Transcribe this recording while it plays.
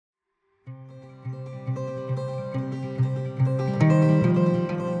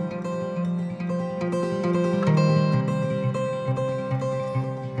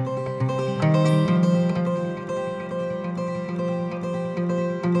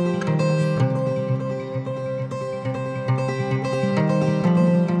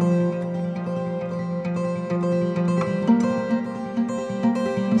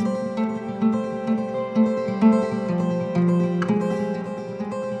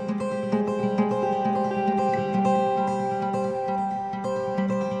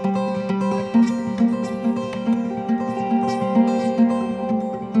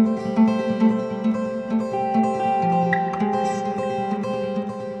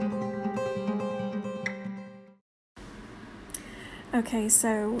Okay,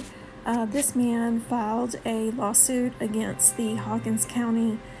 so this man filed a lawsuit against the Hawkins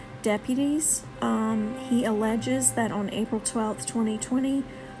County deputies. He alleges that on April 12th, 2020,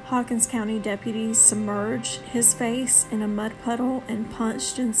 Hawkins County deputies submerged his face in a mud puddle and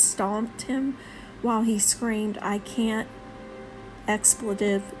punched and stomped him while he screamed, "I can't,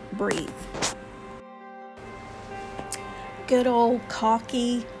 expletive, breathe." Good old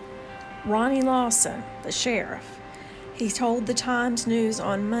cocky Ronnie Lawson, the sheriff. He told the Times News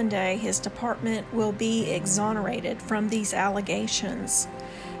on Monday his department will be exonerated from these allegations.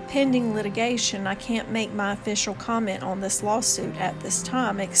 Pending litigation, I can't make my official comment on this lawsuit at this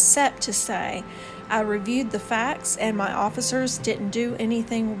time, except to say I reviewed the facts and my officers didn't do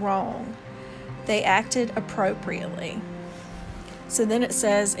anything wrong. They acted appropriately. So then it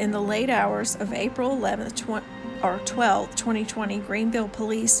says, in the late hours of April 11th, 12th, 2020, Greenville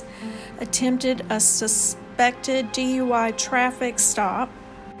police attempted a suspected DUI traffic stop.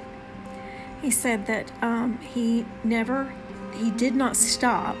 He said that he did not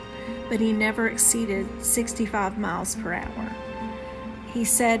stop, but he never exceeded 65 miles per hour. He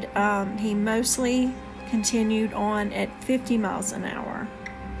said he mostly continued on at 50 miles an hour.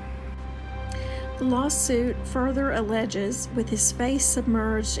 The lawsuit further alleges, with his face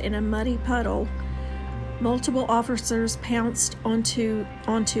submerged in a muddy puddle, multiple officers pounced onto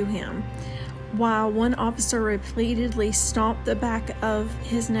him. While one officer repeatedly stomped the back of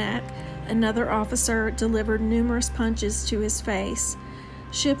his neck, another officer delivered numerous punches to his face.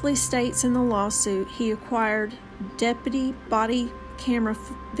 Shipley states in the lawsuit he acquired deputy body camera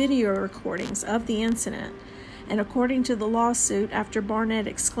video recordings of the incident, and according to the lawsuit, after Barnett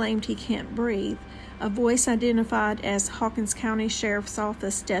exclaimed he can't breathe, a voice identified as Hawkins County Sheriff's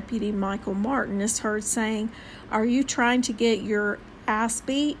Office Deputy Michael Martin is heard saying, "Are you trying to get your ass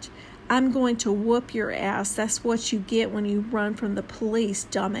beat? I'm going to whoop your ass. That's what you get when you run from the police,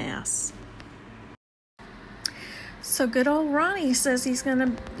 dumbass." So good old Ronnie says he's going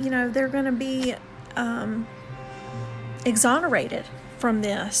to, they're going to be exonerated from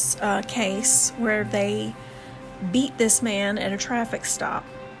this case where they beat this man at a traffic stop.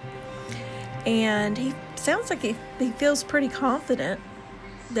 And he sounds like he feels pretty confident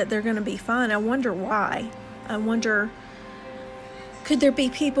that they're going to be fine. I wonder why. I wonder, could there be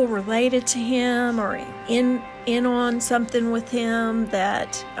people related to him or in on something with him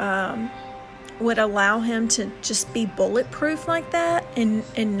that would allow him to just be bulletproof like that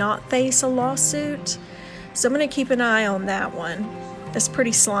and not face a lawsuit? So I'm going to keep an eye on that one. That's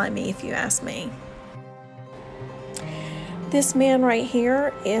pretty slimy if you ask me. This man right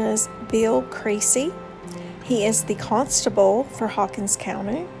here is Bill Creasy. He is the constable for Hawkins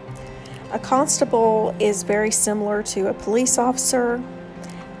County. A constable is very similar to a police officer.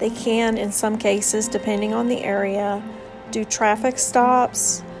 They can, in some cases, depending on the area, do traffic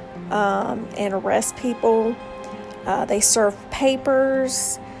stops and arrest people. They serve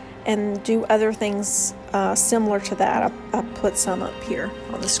papers and do other things similar to that. I put some up here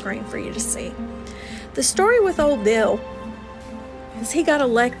on the screen for you to see. The story with old Bill is he got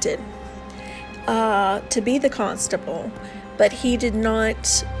elected to be the constable, but he did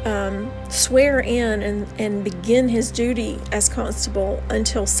not swear in and begin his duty as constable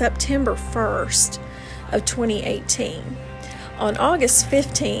until September 1st of 2018. On August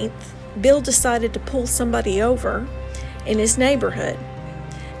 15th, Bill decided to pull somebody over in his neighborhood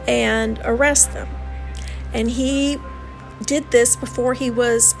and arrest them. And he did this before he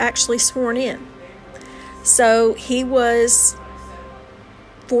was actually sworn in. So he was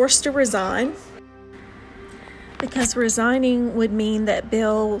forced to resign, because resigning would mean that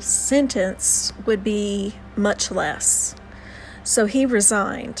Bill's sentence would be much less. So he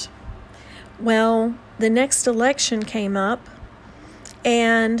resigned. Well, the next election came up,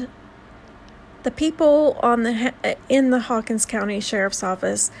 and the people in the Hawkins County Sheriff's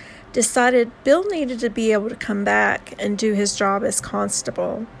Office decided Bill needed to be able to come back and do his job as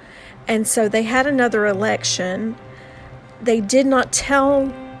constable. And so they had another election. They did not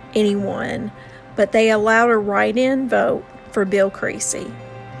tell anyone, but they allowed a write-in vote for Bill Creasy.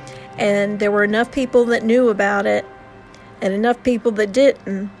 And there were enough people that knew about it and enough people that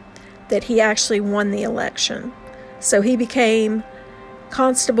didn't, that he actually won the election. So he became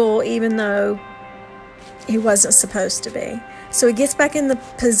constable even though he wasn't supposed to be. So he gets back in the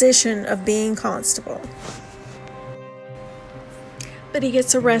position of being constable. But he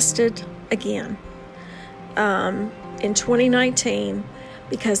gets arrested again in 2019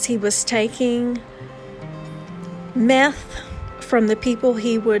 because he was taking meth from the people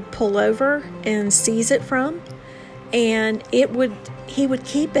he would pull over and seize it from, and he would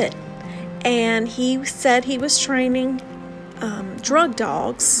keep it. And he said he was training drug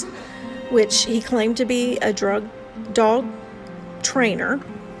dogs, which he claimed to be a drug dog trainer.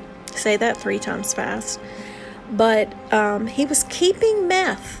 Say that 3 times fast. But he was keeping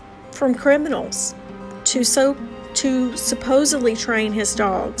meth from criminals to supposedly train his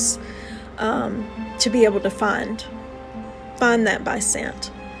dogs to be able to find that by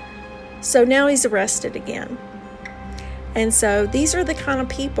scent. So now he's arrested again. And so these are the kind of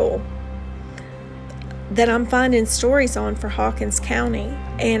people that I'm finding stories on for Hawkins County.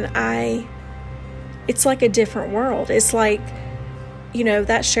 And it's like a different world. It's like,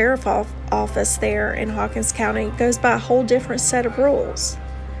 that sheriff office there in Hawkins County goes by a whole different set of rules.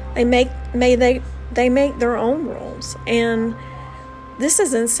 They make their own rules. And this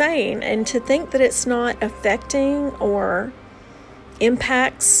is insane. And to think that it's not affecting or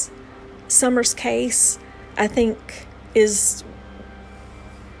impacts Summer's case, I think is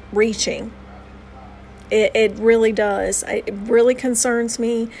reaching. It really does. It really concerns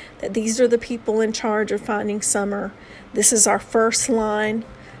me that these are the people in charge of finding Summer. This is our first line.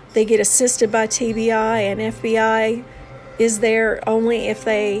 They get assisted by TBI, and FBI is there only if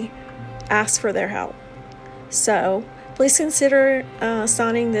they ask for their help. So please consider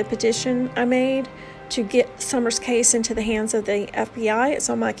signing the petition I made to get Summer's case into the hands of the FBI. It's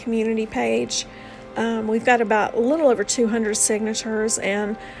on my community page. We've got about a little over 200 signatures,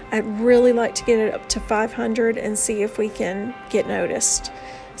 and I'd really like to get it up to 500 and see if we can get noticed.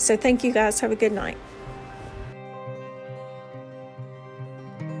 So thank you guys. Have a good night.